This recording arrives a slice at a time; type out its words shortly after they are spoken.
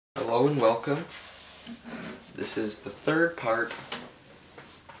Hello and welcome. This is the third part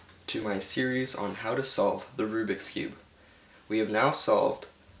to my series on how to solve the Rubik's Cube. We have now solved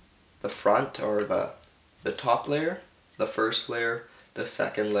the front, or the top layer, the first layer, the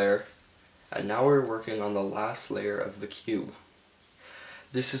second layer, and now we're working on the last layer of the cube.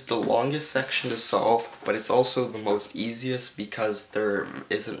 This is the longest section to solve, but it's also the most easiest because there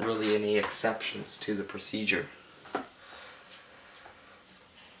isn't really any exceptions to the procedure.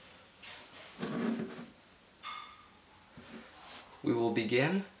 We will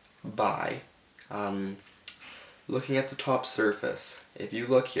begin by looking at the top surface. If you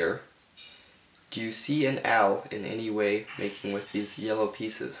look here, do you see an L in any way making with these yellow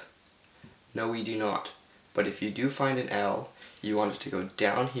pieces? No, we do not. But if you do find an L, you want it to go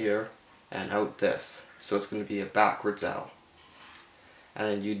down here and out this. So it's going to be a backwards L. And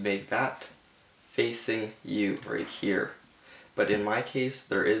then you'd make that facing you right here. But in my case,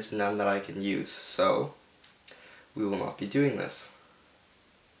 there is none that I can use, so we will not be doing this.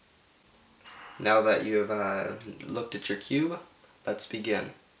 Now that you have looked at your cube, let's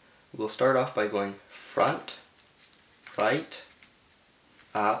begin. We'll start off by going front, right,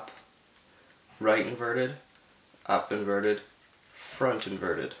 up, right inverted, up inverted, front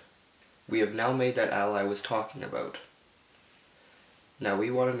inverted. We have now made that L I was talking about. Now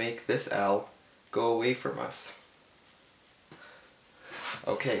we want to make this L go away from us.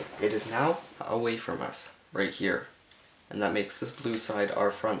 Okay, it is now away from us, right here. And that makes this blue side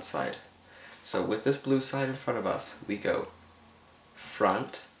our front side. So with this blue side in front of us, we go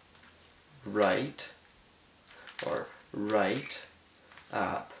front, right, or right,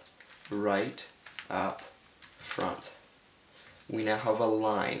 up, front. We now have a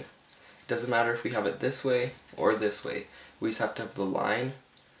line. It doesn't matter if we have it this way or this way. We just have to have the line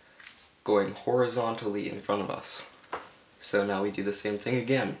going horizontally in front of us. So now we do the same thing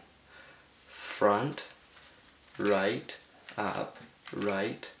again. Front, right, up,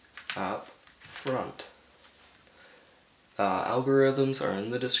 front. Algorithms are in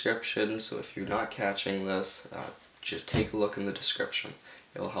the description, so if you're not catching this, just take a look in the description.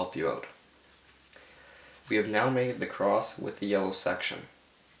 It'll help you out. We have now made the cross with the yellow section.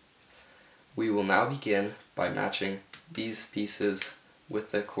 We will now begin by matching these pieces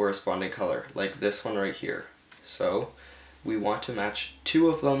with the corresponding color, like this one right here. So we want to match two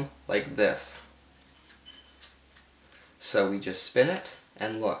of them like this. So we just spin it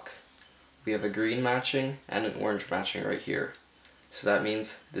and look. We have a green matching and an orange matching right here. So that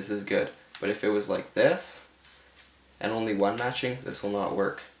means this is good. But if it was like this and only one matching, this will not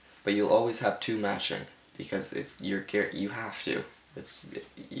work. But you'll always have two matching because you have to.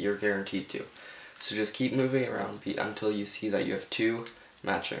 You're guaranteed to. So just keep moving around until you see that you have two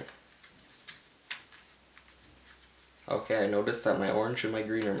matching. Okay, I noticed that my orange and my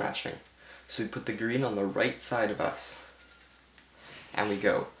green are matching. So we put the green on the right side of us. And we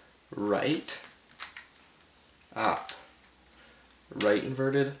go right, up, right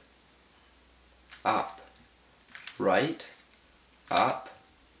inverted, up, right, up,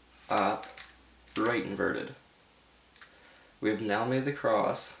 right inverted. We have now made the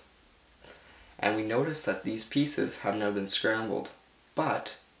cross, and we notice that these pieces have now been scrambled.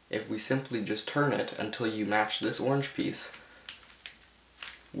 But if we simply just turn it until you match this orange piece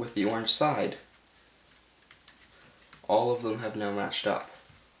with the orange side, all of them have now matched up.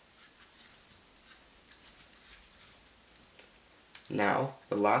 Now,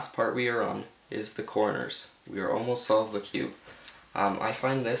 the last part we are on is the corners. We are almost solved the cube. I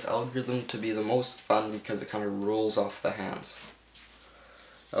find this algorithm to be the most fun because it kind of rolls off the hands.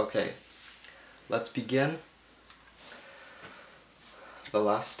 Okay, let's begin the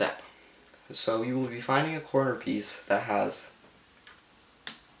last step. So you will be finding a corner piece that has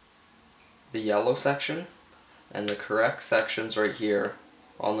the yellow section and the correct sections right here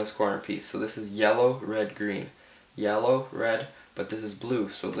on this corner piece. So this is yellow, red, green. Yellow, red, but this is blue,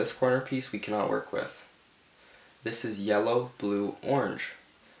 so this corner piece we cannot work with. This is yellow, blue, orange.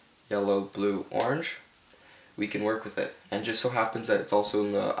 Yellow, blue, orange. We can work with it. And just so happens that it's also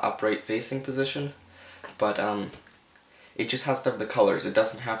in the upright facing position, but it just has to have the colors. It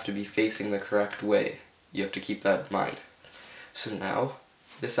doesn't have to be facing the correct way. You have to keep that in mind. So now,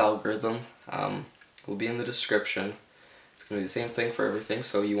 this algorithm will be in the description. It's going to be the same thing for everything,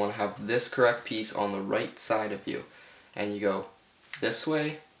 so you want to have this correct piece on the right side of you. And you go this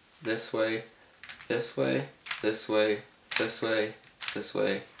way, this way, this way, this way, this way, this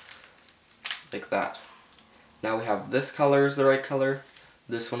way, like that. Now we have this color is the right color,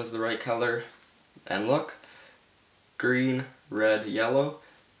 this one is the right color, and look, green, red, yellow,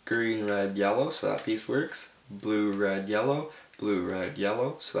 green, red, yellow, so that piece works. Blue, red, yellow, blue, red,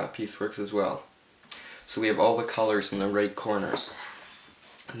 yellow, so that piece works as well. So we have all the colors in the right corners.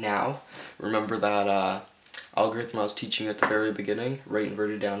 Now, remember that algorithm I was teaching at the very beginning, right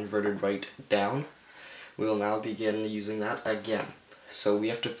inverted, right down? We will now begin using that again. So we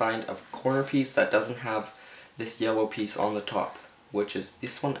have to find a corner piece that doesn't have this yellow piece on the top, which is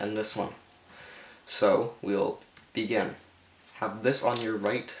this one and this one. So we'll begin. Have this on your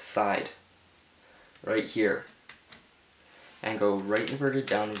right side, right here, and go right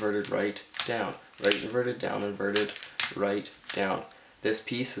inverted, right, down, right inverted, right, down. This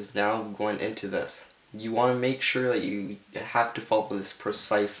piece is now going into this. You want to make sure that you have to follow this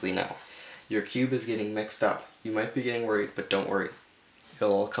precisely now. Your cube is getting mixed up. You might be getting worried, but don't worry.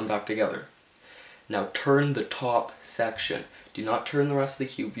 It'll all come back together. Now turn the top section. Do not turn the rest of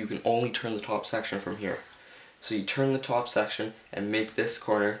the cube. You can only turn the top section from here. So you turn the top section and make this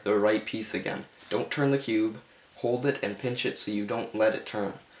corner the right piece again. Don't turn the cube, hold it and pinch it so you don't let it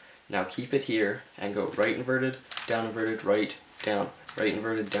turn. Now keep it here and go right inverted, right, down, right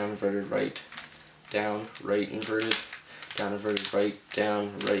inverted, right, down, right inverted, right,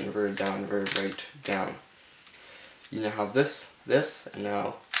 down, right inverted, right, down. You now have this, and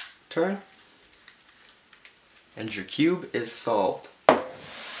now turn, and your cube is solved.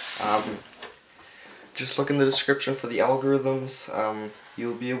 Just look in the description for the algorithms.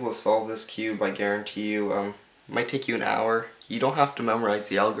 You'll be able to solve this cube, I guarantee you. It might take you an hour. You don't have to memorize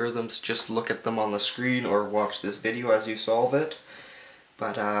the algorithms, just look at them on the screen or watch this video as you solve it.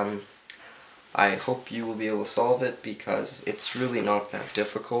 But I hope you will be able to solve it because it's really not that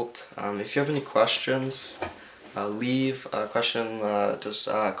difficult. If you have any questions, leave a question in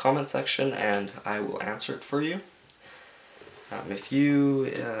the comment section and I will answer it for you. If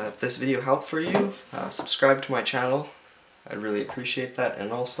this video helped for you, subscribe to my channel. I'd really appreciate that,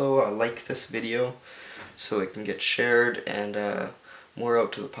 and also like this video so it can get shared and more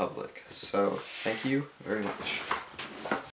out to the public. So thank you very much.